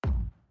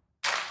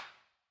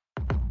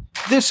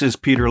This is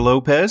Peter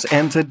Lopez,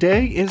 and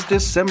today is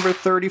December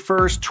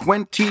 31st,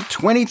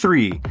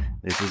 2023.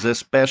 This is a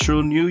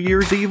special New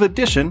Year's Eve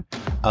edition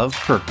of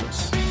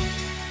Purpose.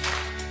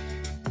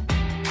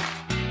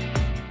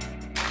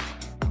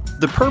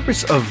 The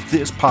purpose of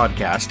this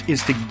podcast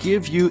is to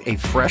give you a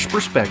fresh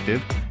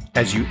perspective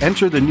as you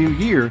enter the new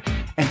year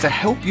and to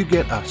help you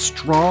get a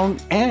strong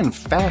and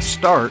fast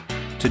start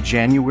to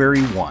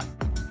January 1.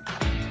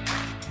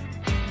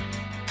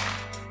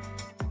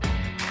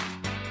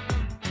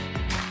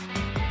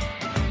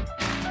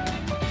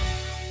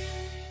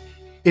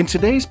 In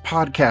today's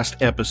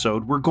podcast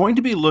episode, we're going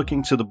to be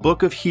looking to the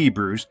book of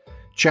Hebrews,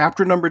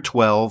 chapter number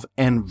 12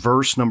 and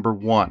verse number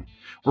 1.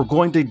 We're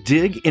going to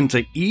dig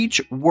into each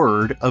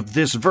word of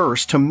this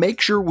verse to make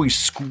sure we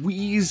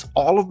squeeze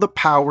all of the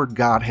power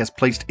God has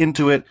placed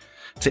into it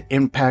to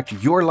impact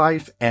your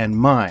life and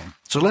mine.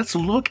 So let's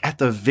look at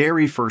the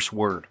very first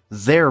word,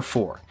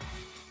 therefore.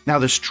 Now,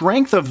 the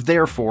strength of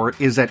therefore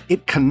is that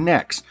it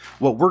connects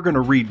what we're going to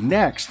read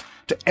next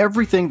to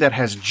everything that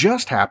has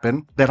just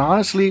happened that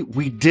honestly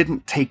we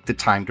didn't take the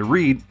time to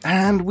read,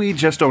 and we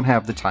just don't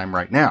have the time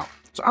right now.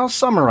 So I'll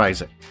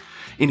summarize it.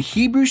 In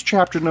Hebrews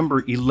chapter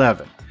number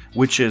 11,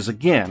 which is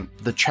again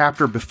the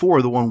chapter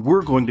before the one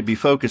we're going to be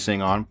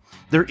focusing on,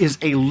 there is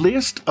a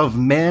list of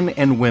men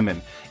and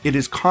women. It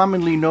is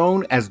commonly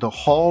known as the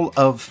Hall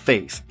of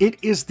Faith.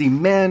 It is the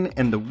men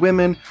and the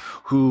women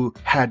who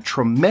had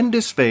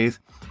tremendous faith,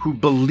 who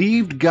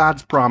believed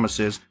God's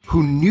promises,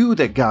 who knew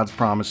that God's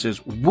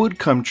promises would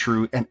come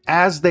true, and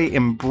as they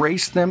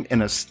embraced them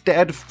in a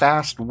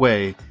steadfast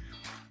way,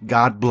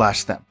 God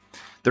blessed them.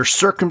 Their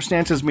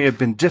circumstances may have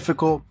been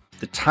difficult,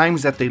 the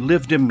times that they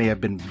lived in may have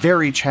been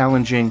very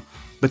challenging,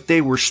 but they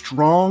were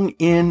strong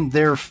in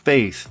their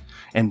faith,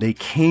 and they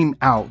came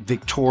out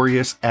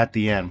victorious at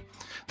the end.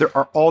 There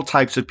are all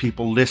types of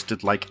people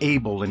listed like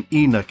Abel and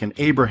Enoch and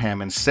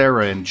Abraham and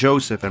Sarah and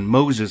Joseph and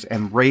Moses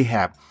and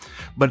Rahab.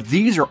 But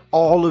these are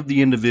all of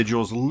the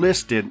individuals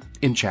listed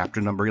in chapter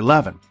number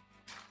 11.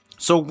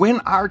 So when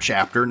our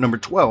chapter number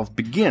 12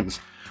 begins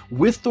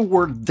with the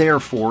word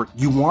therefore,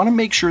 you want to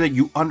make sure that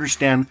you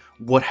understand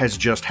what has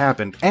just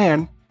happened.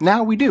 And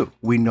now we do.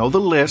 We know the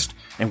list,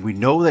 and we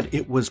know that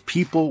it was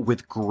people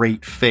with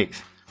great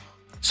faith.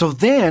 So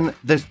then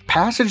the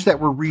passage that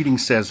we're reading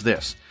says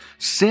this: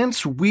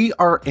 since we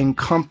are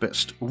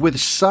encompassed with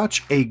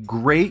such a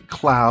great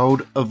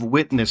cloud of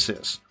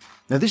witnesses.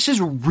 Now this is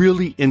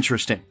really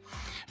interesting,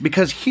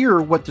 because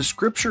here what the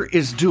scripture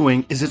is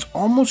doing is it's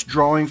almost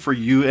drawing for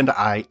you and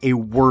I a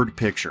word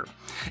picture.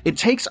 It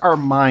takes our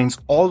minds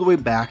all the way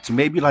back to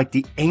maybe like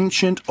the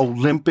ancient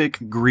Olympic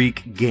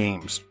Greek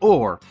games,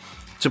 or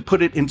to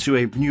put it into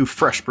a new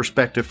fresh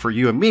perspective for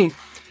you and me,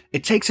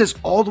 it takes us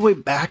all the way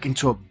back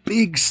into a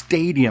big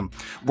stadium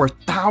where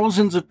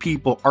thousands of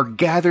people are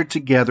gathered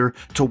together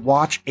to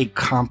watch a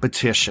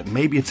competition.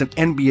 Maybe it's an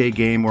NBA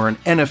game or an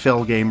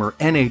NFL game or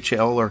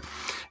NHL or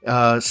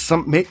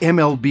some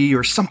MLB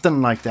or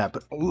something like that.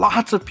 But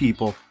lots of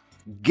people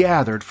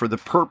gathered for the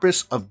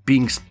purpose of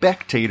being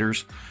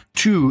spectators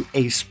to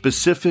a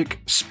specific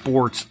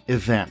sports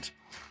event.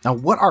 Now,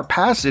 what our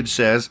passage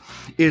says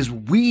is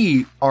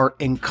we are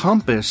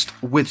encompassed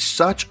with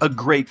such a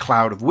great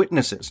cloud of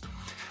witnesses.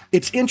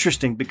 It's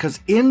interesting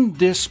because in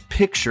this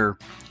picture,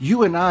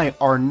 you and I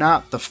are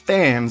not the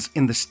fans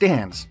in the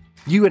stands.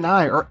 You and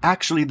I are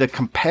actually the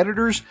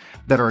competitors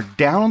that are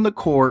down on the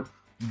court,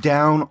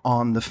 down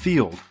on the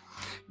field.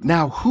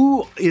 Now,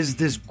 who is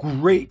this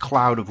great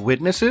cloud of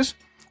witnesses?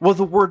 Well,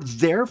 the word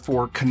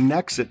therefore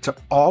connects it to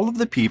all of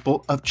the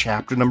people of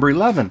chapter number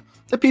 11,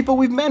 the people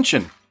we've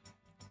mentioned.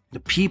 The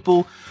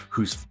people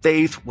whose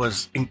faith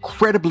was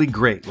incredibly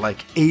great,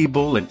 like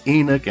Abel and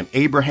Enoch and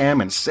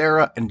Abraham and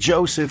Sarah and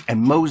Joseph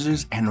and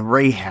Moses and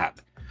Rahab.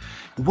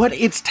 What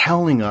it's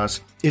telling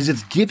us is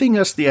it's giving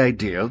us the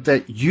idea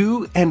that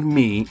you and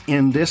me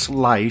in this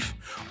life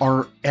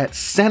are at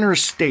center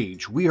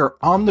stage. We are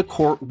on the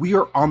court, we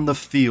are on the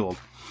field,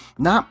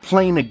 not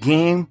playing a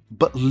game,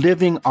 but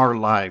living our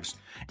lives.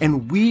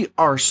 And we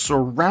are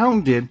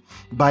surrounded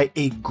by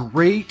a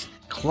great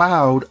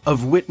cloud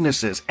of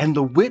witnesses, and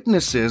the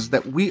witnesses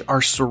that we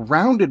are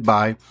surrounded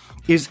by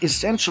is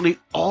essentially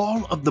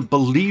all of the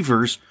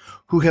believers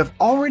who have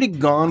already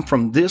gone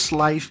from this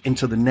life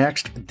into the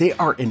next. They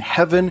are in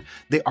heaven,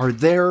 they are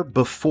there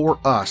before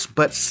us,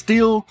 but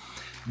still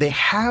they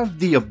have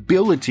the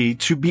ability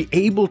to be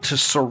able to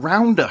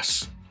surround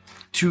us,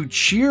 to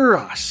cheer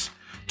us,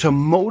 to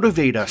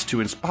motivate us, to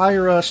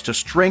inspire us, to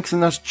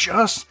strengthen us,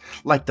 just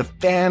like the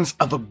fans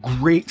of a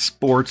great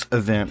sports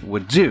event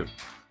would do.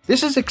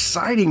 This is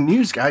exciting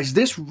news, guys.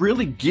 This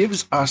really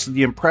gives us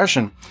the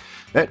impression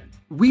that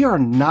we are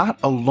not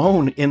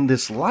alone in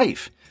this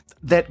life,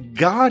 that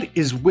God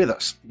is with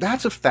us.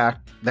 That's a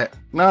fact that,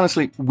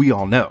 honestly, we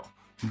all know.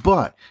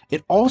 But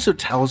it also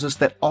tells us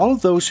that all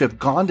of those who have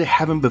gone to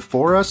heaven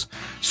before us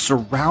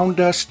surround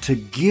us to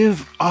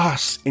give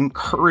us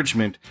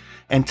encouragement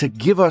and to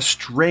give us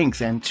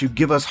strength and to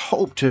give us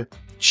hope, to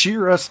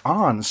cheer us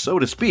on, so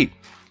to speak.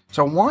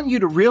 So I want you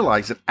to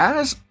realize that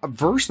as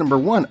verse number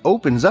 1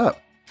 opens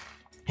up,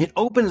 It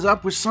opens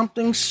up with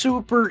something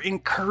super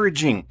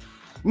encouraging.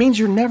 It means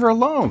you're never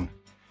alone.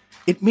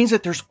 It means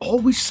that there's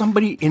always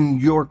somebody in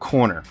your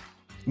corner.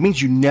 It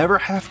means you never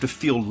have to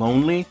feel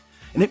lonely.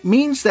 And it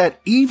means that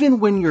even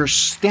when you're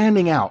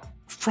standing out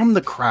from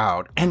the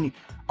crowd and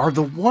are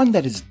the one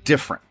that is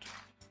different,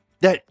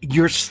 that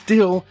you're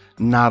still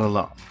not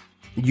alone.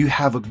 You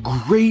have a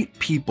great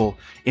people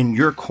in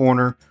your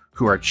corner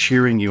who are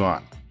cheering you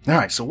on. All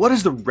right, so what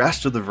does the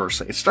rest of the verse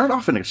say? It starts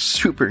off in a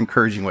super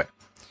encouraging way.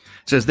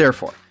 It says,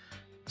 therefore,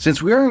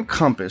 since we are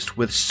encompassed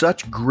with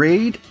such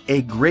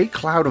a great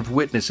cloud of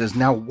witnesses,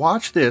 now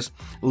watch this,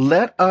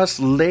 let us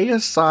lay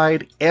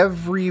aside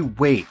every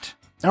weight.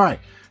 All right,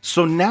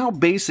 so now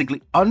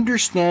basically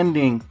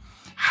understanding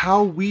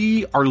how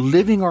we are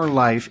living our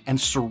life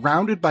and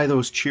surrounded by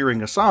those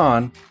cheering us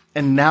on,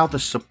 and now the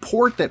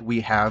support that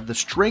we have, the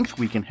strength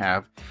we can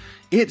have,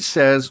 it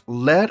says,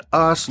 let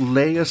us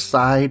lay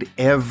aside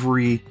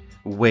every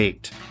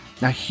weight.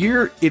 Now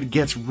here it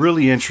gets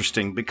really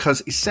interesting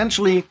because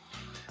essentially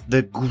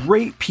the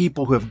great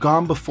people who have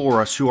gone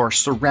before us, who are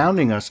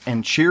surrounding us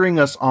and cheering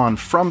us on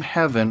from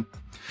heaven,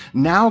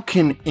 now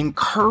can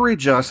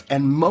encourage us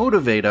and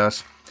motivate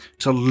us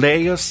to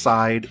lay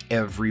aside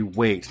every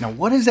weight. Now,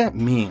 what does that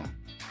mean?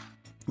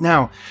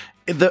 Now,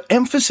 the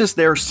emphasis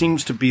there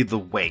seems to be the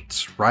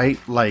weights, right?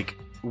 Like,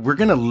 we're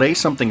going to lay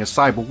something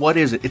aside, but what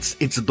is it?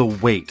 It's the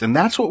weight. And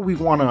that's what we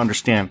want to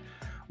understand.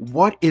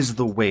 What is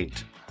the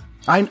weight?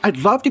 I'd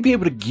love to be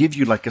able to give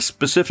you like a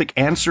specific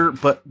answer,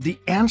 but the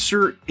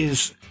answer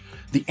is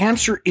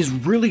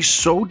really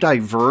so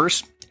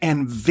diverse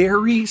and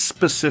very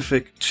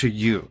specific to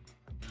you.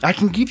 I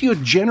can give you a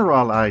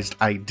generalized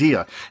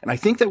idea, and I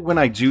think that when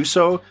I do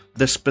so,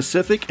 the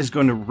specific is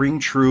going to ring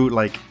true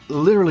like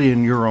literally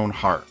in your own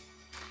heart.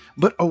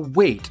 But a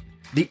weight,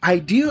 the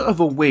idea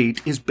of a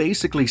weight is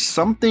basically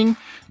something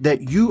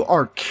that you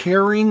are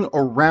carrying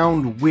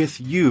around with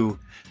you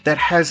that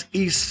has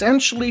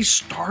essentially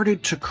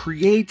started to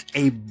create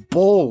a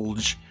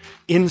bulge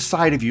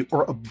inside of you,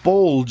 or a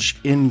bulge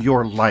in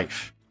your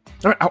life.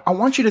 All right, I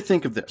want you to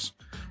think of this.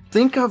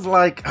 Think of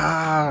like,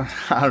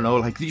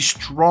 like these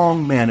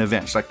strong man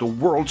events, like the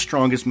world's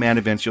strongest man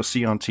events you'll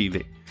see on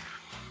TV.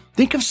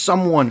 Think of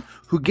someone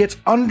who gets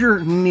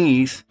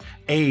underneath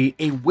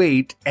a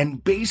weight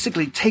and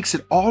basically takes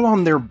it all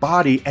on their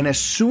body. And as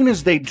soon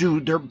as they do,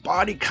 their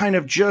body kind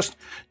of just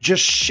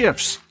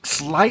shifts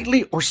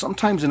slightly or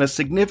sometimes in a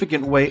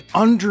significant way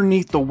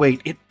underneath the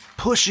weight. It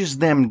pushes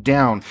them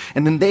down,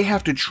 and then they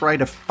have to try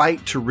to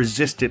fight to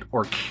resist it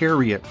or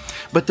carry it.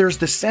 But there's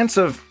the sense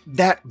of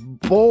that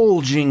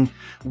bulging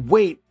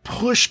weight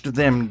pushed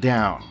them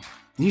down.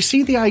 You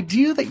see, the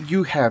idea that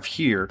you have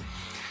here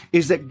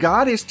is that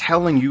God is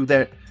telling you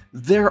that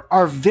there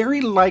are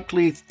very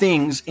likely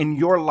things in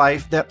your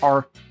life that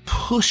are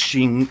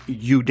pushing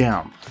you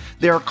down.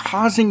 They are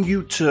causing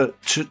you to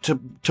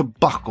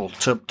buckle,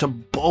 to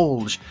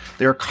bulge.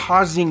 They're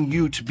causing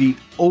you to be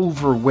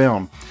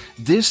overwhelmed.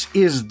 This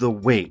is the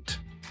weight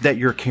that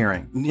you're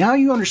carrying. Now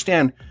you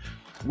understand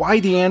why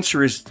the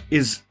answer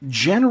is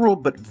general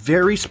but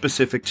very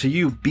specific to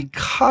you,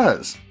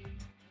 because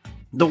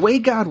the way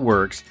God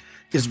works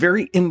is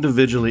very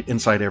individually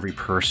inside every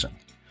person.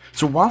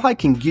 So while I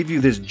can give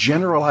you this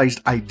generalized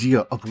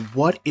idea of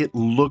what it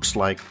looks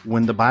like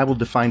when the Bible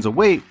defines a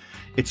weight,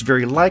 it's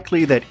very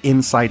likely that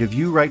inside of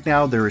you right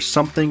now, there is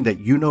something that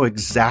you know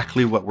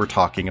exactly what we're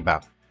talking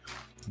about.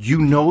 You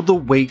know the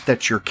weight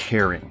that you're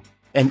carrying.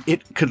 And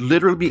it could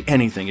literally be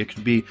anything. It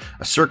could be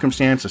a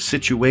circumstance, a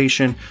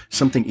situation,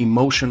 something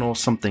emotional,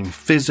 something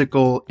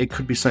physical. It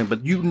could be something,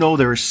 but you know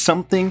there is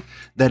something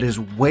that is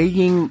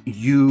weighing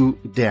you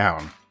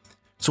down.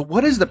 So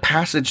what does the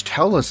passage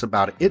tell us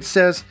about it? It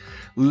says,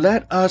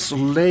 let us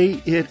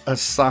lay it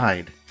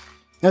aside.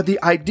 Now,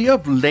 the idea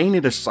of laying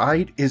it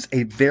aside is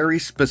a very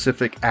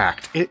specific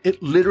act.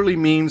 It literally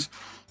means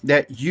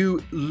that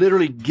you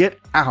literally get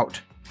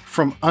out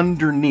from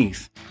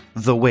underneath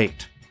the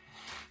weight.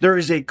 There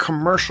is a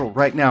commercial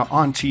right now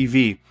on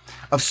TV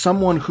of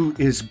someone who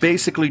is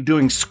basically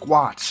doing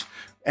squats.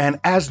 And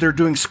as they're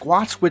doing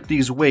squats with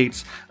these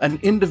weights, an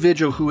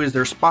individual who is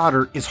their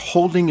spotter is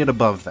holding it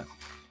above them.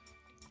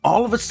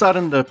 All of a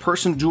sudden, the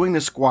person doing the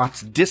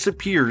squats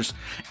disappears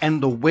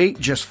and the weight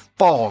just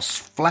falls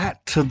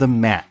flat to the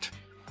mat.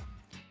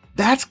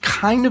 That's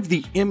kind of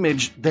the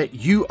image that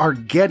you are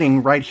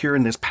getting right here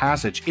in this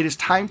passage. It is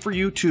time for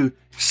you to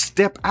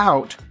step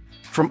out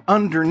from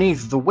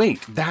underneath the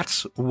weight.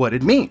 That's what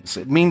it means.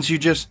 It means you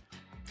just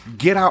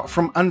get out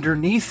from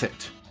underneath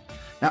it.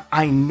 Now,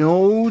 I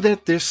know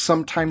that this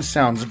sometimes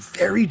sounds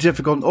very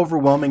difficult and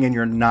overwhelming and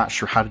you're not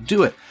sure how to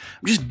do it.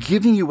 I'm just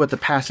giving you what the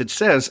passage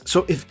says.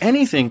 So if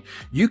anything,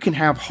 you can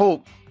have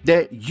hope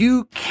that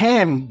you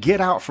can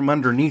get out from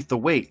underneath the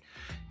weight.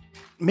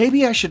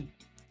 Maybe I should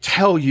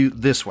tell you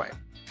this way.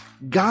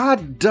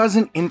 God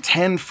doesn't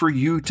intend for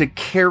you to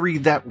carry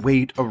that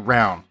weight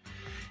around.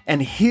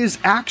 And his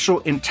actual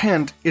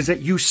intent is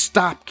that you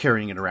stop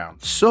carrying it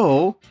around.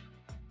 So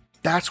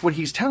that's what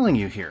he's telling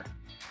you here.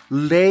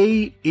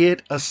 Lay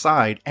it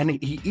aside.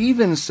 And he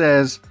even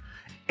says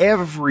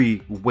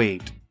every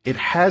weight. It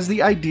has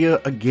the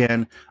idea,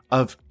 again,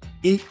 of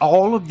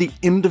all of the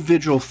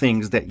individual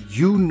things that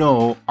you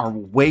know are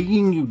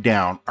weighing you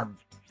down, are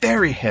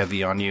very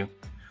heavy on you,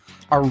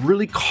 are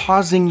really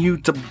causing you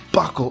to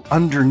buckle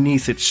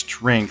underneath its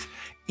strength.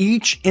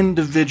 Each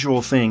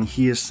individual thing,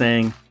 he is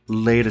saying,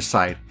 lay it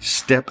aside,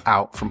 step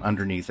out from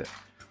underneath it.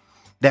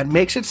 That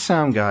makes it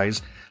sound,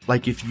 guys,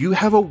 like if you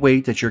have a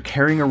weight that you're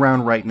carrying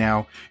around right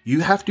now,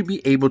 you have to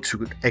be able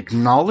to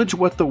acknowledge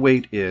what the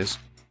weight is.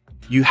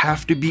 You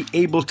have to be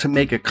able to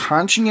make a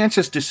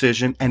conscientious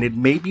decision, and it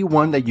may be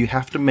one that you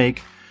have to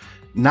make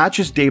not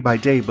just day by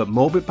day, but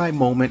moment by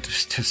moment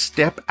to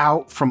step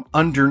out from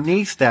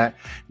underneath that,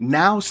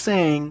 now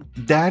saying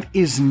that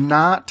is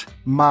not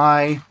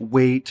my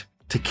weight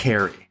to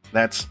carry.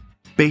 That's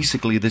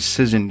basically the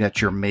decision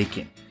that you're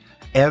making.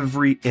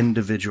 Every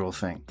individual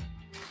thing.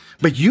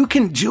 But you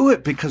can do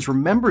it because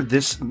remember,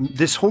 this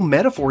whole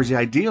metaphor is the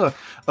idea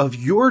of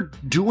you're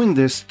doing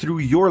this through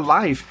your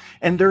life,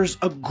 and there's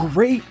a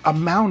great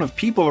amount of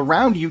people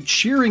around you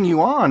cheering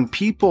you on,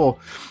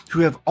 people who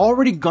have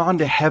already gone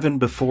to heaven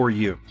before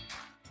you.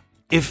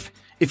 If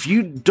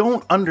you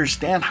don't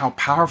understand how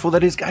powerful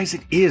that is, guys,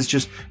 it is.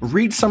 Just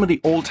read some of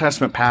the Old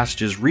Testament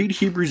passages, read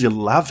Hebrews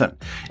 11,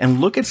 and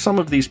look at some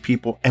of these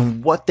people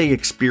and what they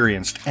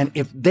experienced. And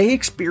if they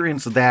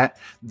experienced that,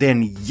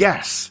 then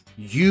yes,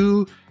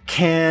 you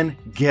can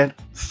get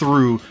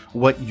through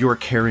what you're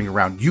carrying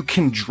around. You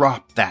can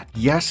drop that.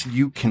 Yes,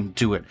 you can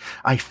do it.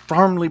 I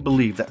firmly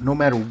believe that no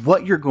matter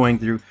what you're going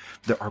through,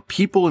 there are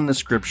people in the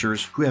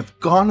scriptures who have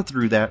gone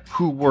through that,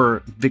 who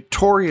were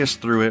victorious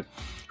through it,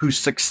 who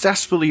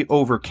successfully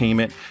overcame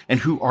it,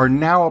 and who are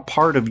now a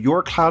part of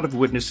your cloud of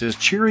witnesses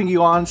cheering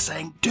you on,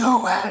 saying,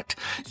 do it!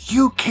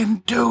 You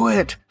can do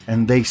it!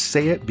 And they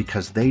say it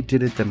because they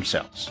did it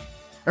themselves.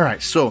 All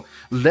right, so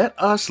let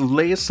us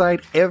lay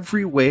aside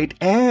every weight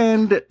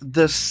and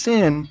the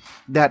sin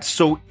that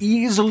so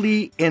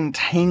easily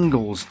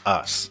entangles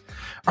us.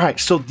 All right,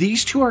 so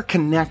these two are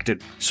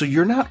connected. So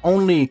you're not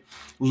only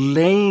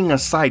laying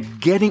aside,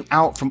 getting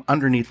out from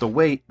underneath the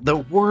weight, the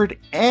word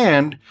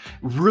 "and"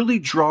 really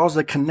draws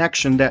a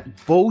connection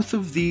that both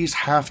of these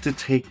have to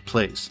take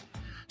place.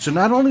 So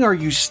not only are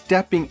you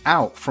stepping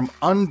out from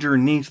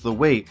underneath the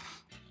weight,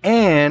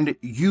 and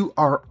you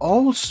are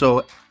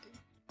also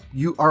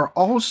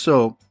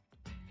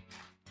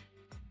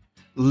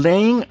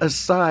laying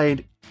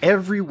aside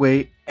every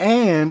weight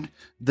and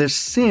the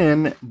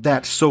sin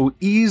that so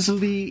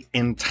easily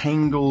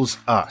entangles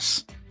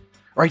us.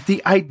 All right,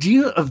 the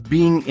idea of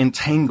being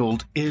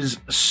entangled is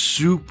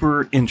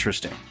super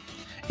interesting.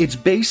 It's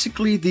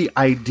basically the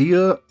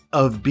idea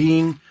of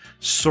being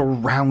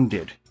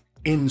surrounded,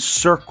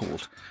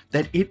 encircled,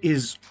 that it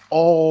is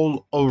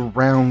all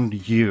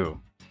around you.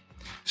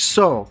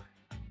 So,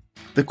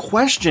 the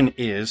question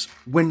is,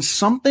 when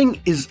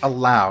something is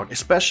allowed,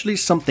 especially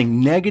something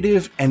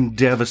negative and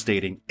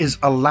devastating, is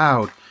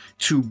allowed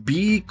to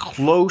be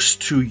close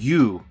to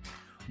you,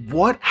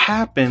 what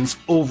happens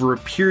over a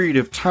period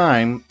of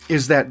time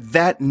is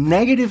that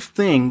negative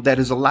thing that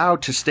is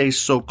allowed to stay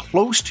so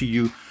close to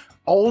you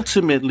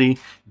ultimately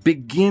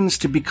begins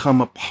to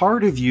become a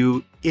part of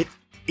you.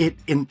 It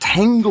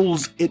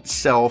entangles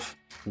itself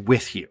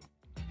with you.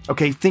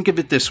 Okay, think of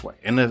it this way,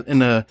 in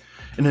an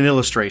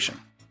illustration.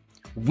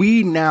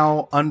 We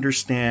now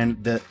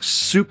understand the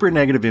super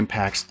negative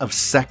impacts of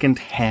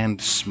secondhand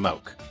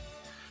smoke.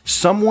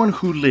 Someone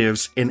who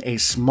lives in a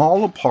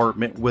small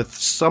apartment with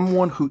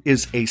someone who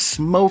is a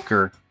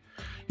smoker,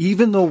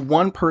 even though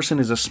one person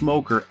is a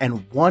smoker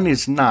and one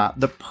is not,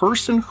 the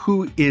person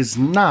who is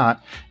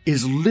not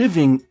is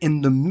living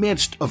in the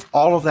midst of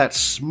all of that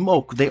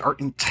smoke. They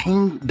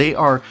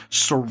are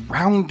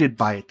surrounded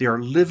by it. They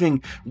are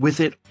living with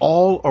it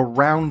all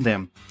around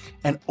them.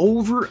 And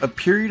over a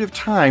period of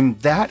time,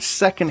 that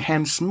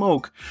secondhand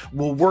smoke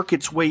will work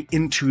its way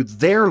into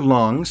their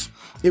lungs.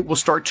 It will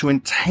start to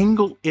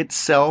entangle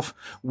itself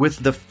with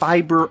the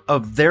fiber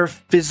of their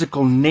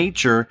physical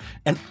nature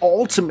and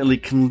ultimately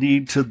can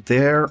lead to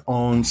their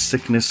own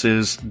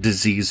sicknesses,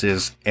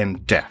 diseases,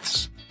 and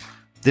deaths.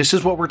 This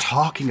is what we're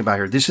talking about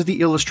here. This is the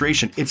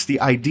illustration. It's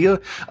the idea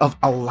of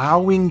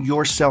allowing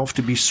yourself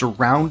to be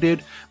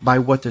surrounded by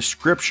what the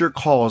scripture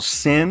calls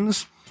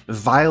sins,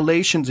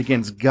 violations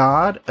against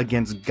God,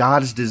 against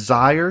God's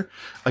desire,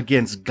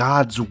 against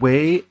God's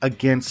way,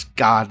 against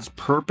God's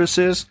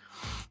purposes,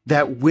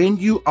 that when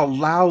you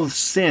allow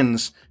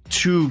sins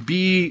to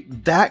be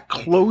that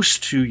close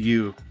to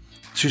you,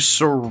 to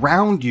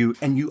surround you,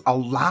 and you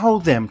allow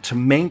them to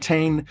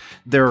maintain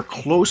their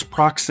close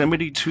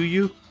proximity to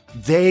you,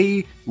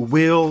 they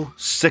will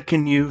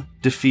sicken you,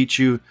 defeat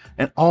you,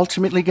 and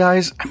ultimately,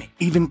 guys,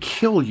 even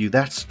kill you.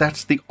 That's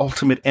the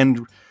ultimate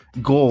end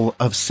goal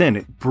of sin.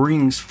 It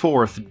brings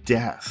forth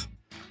death.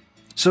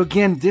 So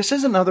again, this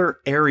is another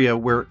area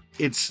where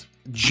it's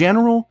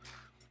general,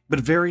 but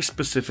very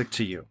specific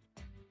to you.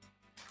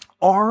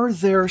 Are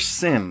there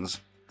sins?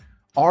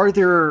 Are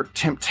there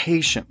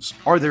temptations?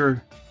 Are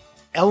there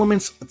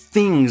elements,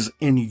 things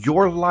in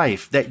your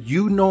life that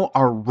you know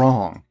are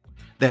wrong,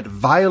 that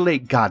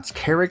violate God's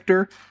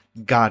character,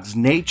 God's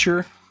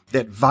nature,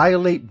 that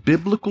violate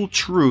biblical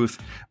truth,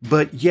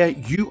 but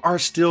yet you are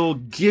still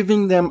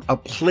giving them a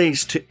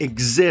place to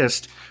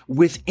exist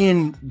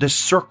within the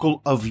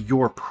circle of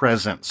your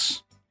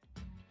presence.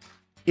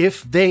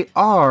 If they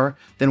are,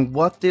 then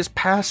what this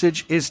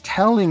passage is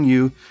telling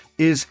you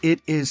is it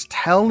is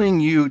telling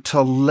you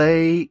to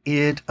lay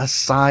it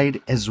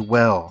aside as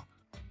well,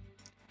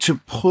 to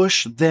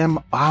push them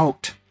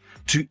out,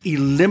 to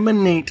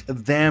eliminate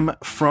them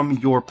from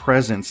your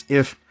presence.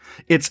 If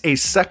it's a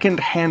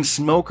secondhand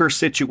smoker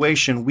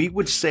situation, we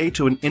would say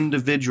to an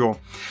individual,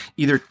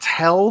 either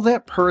tell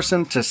that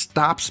person to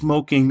stop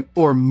smoking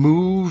or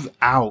move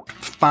out.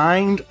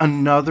 Find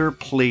another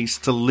place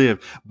to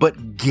live,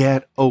 but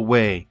get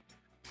away.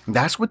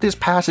 That's what this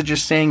passage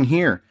is saying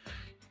here.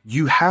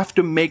 You have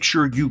to make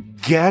sure you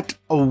get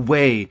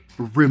away,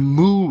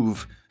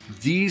 remove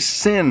these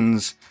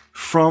sins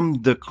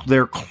from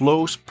their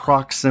close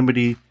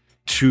proximity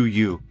to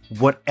you,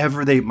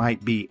 whatever they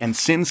might be. And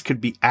sins could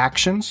be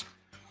actions.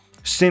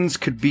 Sins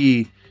could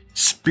be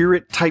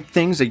spirit type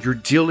things that you're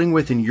dealing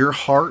with in your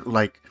heart,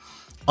 like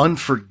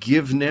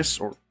unforgiveness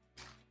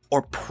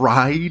or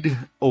pride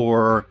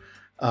or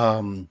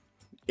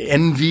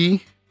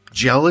envy,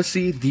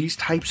 jealousy, these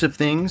types of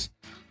things.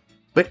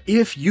 But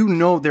if you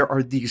know there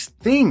are these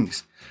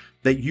things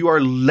that you are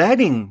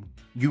letting,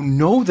 you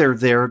know they're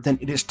there, then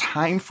it is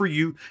time for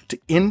you to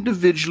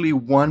individually,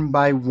 one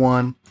by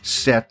one,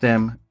 set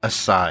them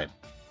aside.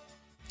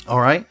 All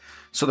right?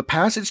 So the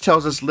passage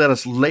tells us, let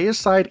us lay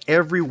aside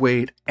every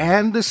weight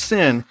and the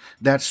sin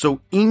that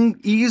so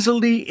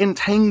easily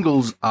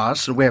entangles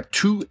us. And we have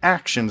two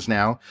actions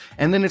now.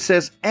 And then it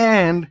says,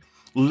 and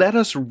let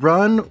us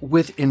run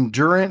with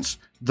endurance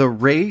the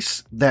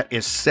race that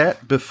is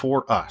set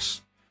before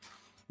us.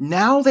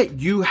 Now that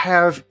you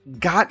have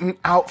gotten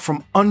out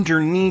from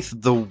underneath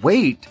the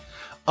weight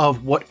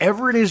of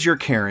whatever it is you're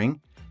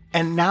carrying,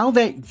 and now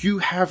that you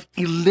have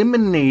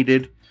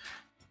eliminated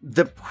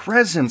the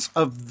presence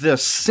of the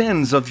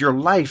sins of your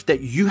life that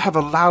you have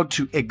allowed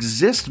to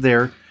exist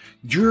there,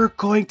 you're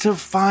going to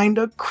find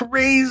a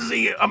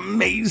crazy,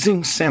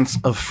 amazing sense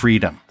of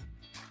freedom.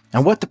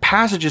 And what the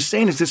passage is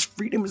saying is this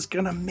freedom is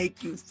going to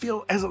make you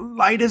feel as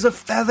light as a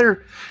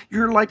feather.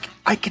 You're like,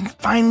 I can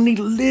finally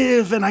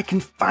live and I can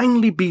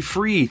finally be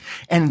free.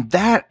 And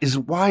that is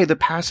why the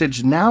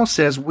passage now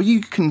says what you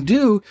can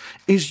do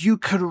is you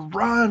could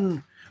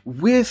run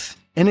with,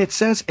 and it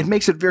says, it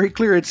makes it very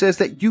clear. It says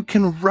that you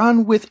can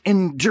run with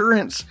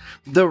endurance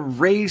the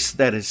race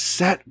that is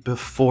set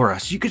before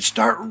us. You could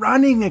start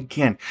running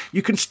again.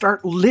 You can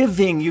start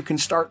living. You can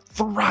start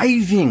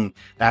thriving.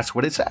 That's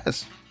what it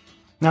says.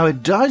 Now,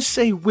 it does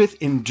say with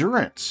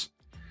endurance.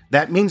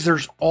 That means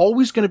there's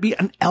always going to be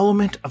an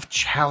element of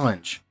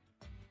challenge.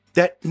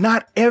 That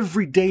not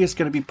every day is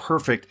going to be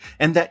perfect,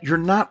 and that you're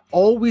not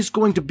always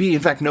going to be, in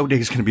fact, no day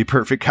is going to be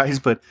perfect, guys,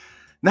 but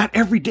not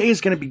every day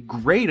is going to be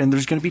great, and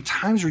there's going to be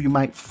times where you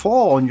might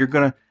fall, and you're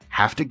going to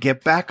have to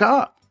get back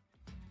up.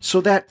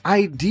 So that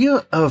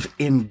idea of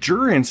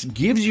endurance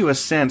gives you a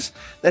sense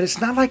that it's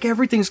not like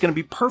everything's going to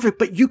be perfect,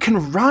 but you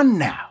can run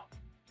now.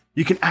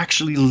 You can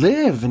actually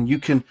live and you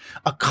can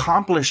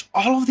accomplish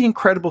all of the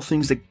incredible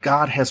things that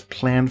God has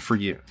planned for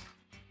you.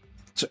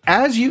 So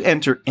as you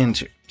enter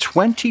into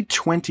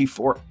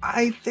 2024,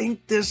 I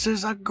think this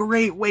is a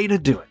great way to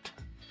do it.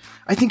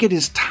 I think it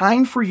is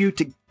time for you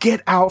to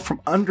get out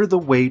from under the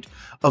weight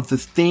of the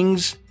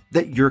things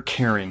that you're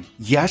carrying.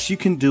 Yes, you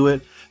can do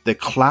it. The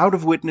cloud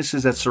of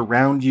witnesses that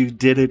surround you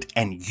did it,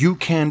 and you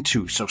can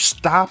too. So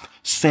stop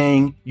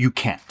saying you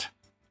can't.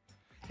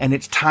 And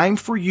it's time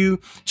for you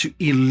to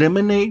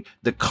eliminate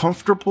the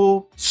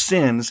comfortable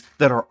sins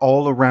that are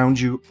all around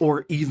you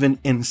or even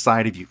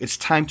inside of you. It's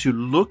time to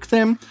look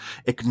them,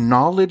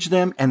 acknowledge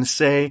them, and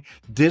say,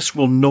 this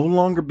will no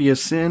longer be a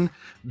sin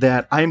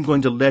that I am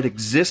going to let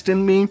exist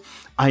in me.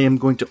 I am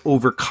going to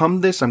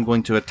overcome this. I'm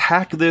going to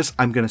attack this.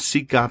 I'm going to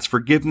seek God's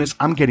forgiveness.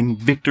 I'm getting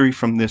victory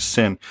from this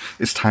sin.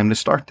 It's time to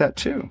start that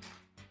too.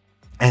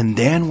 And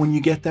then when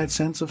you get that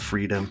sense of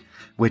freedom,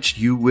 which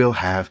you will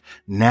have,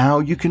 now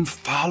you can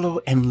follow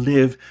and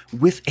live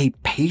with a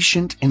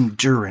patient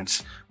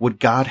endurance what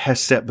God has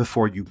set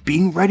before you.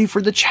 Being ready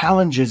for the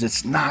challenges.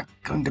 It's not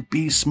going to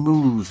be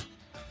smooth.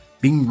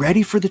 Being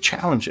ready for the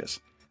challenges,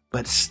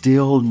 but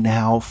still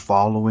now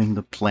following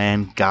the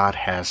plan God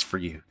has for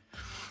you.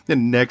 The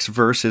next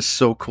verse is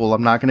so cool.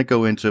 I'm not going to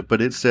go into it,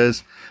 but it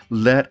says,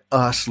 let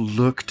us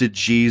look to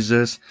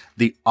Jesus,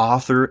 the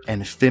author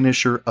and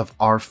finisher of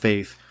our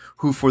faith,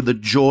 who for the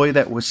joy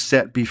that was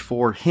set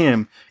before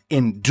him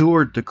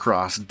endured the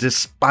cross,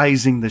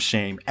 despising the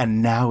shame,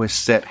 and now is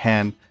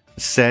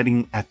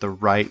sitting at the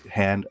right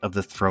hand of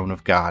the throne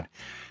of God.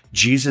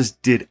 Jesus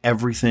did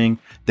everything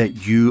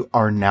that you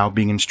are now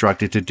being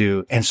instructed to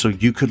do. And so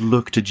you could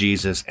look to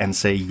Jesus and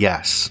say,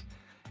 yes,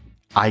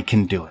 I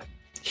can do it.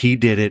 He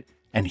did it,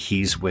 and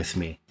he's with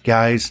me.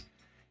 Guys,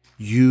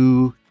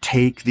 you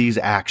take these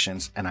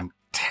actions, and I'm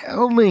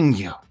telling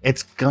you,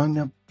 it's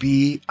gonna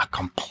be a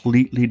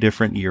completely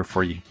different year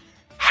for you.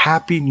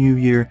 Happy New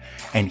Year,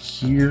 and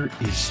here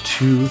is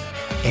to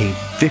a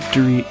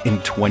victory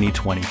in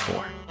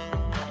 2024.